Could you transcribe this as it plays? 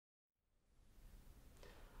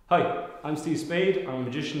Hi, I'm Steve Spade. I'm a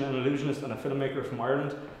magician and illusionist and a filmmaker from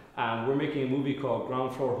Ireland. We're making a movie called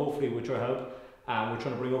Ground Floor, hopefully with your help. We're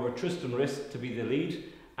trying to bring over Tristan Risk to be the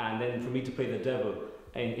lead, and then for me to play the devil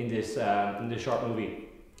in this short movie.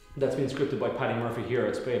 That's been scripted by Paddy Murphy here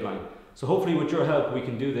at Spade Lion. So hopefully with your help we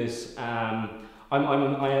can do this. Like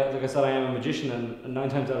I said, I am a magician, and 9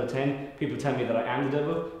 times out of 10 people tell me that I am the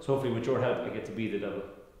devil. So hopefully with your help I get to be the devil.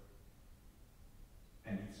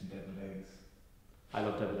 And eat some deviled eggs. I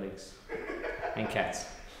love deviled eggs. And cats.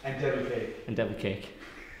 And devil cake. And devil cake.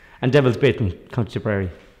 And devil's bacon, Contemporary.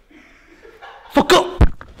 Fuck up!